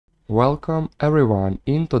Welcome everyone.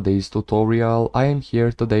 In today's tutorial I am here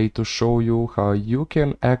today to show you how you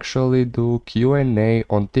can actually do Q&A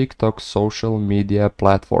on TikTok social media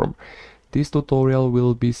platform. This tutorial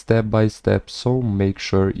will be step by step, so make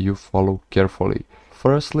sure you follow carefully.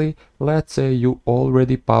 Firstly, let's say you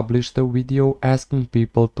already published a video asking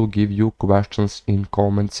people to give you questions in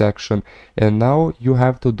comment section, and now you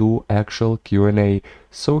have to do actual Q&A.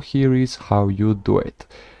 So here is how you do it.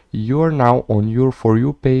 You are now on your For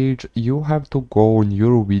You page. You have to go on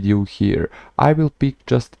your video here. I will pick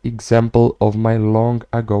just example of my long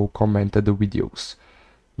ago commented videos.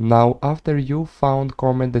 Now after you found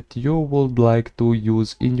comment that you would like to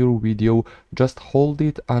use in your video, just hold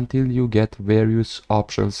it until you get various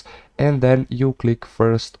options, and then you click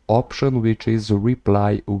first option, which is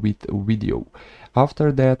reply with video.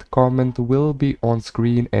 After that, comment will be on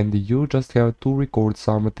screen and you just have to record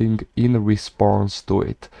something in response to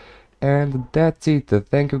it. And that's it.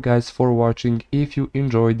 Thank you guys for watching. If you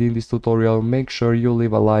enjoyed in this tutorial, make sure you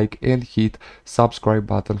leave a like and hit subscribe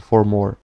button for more.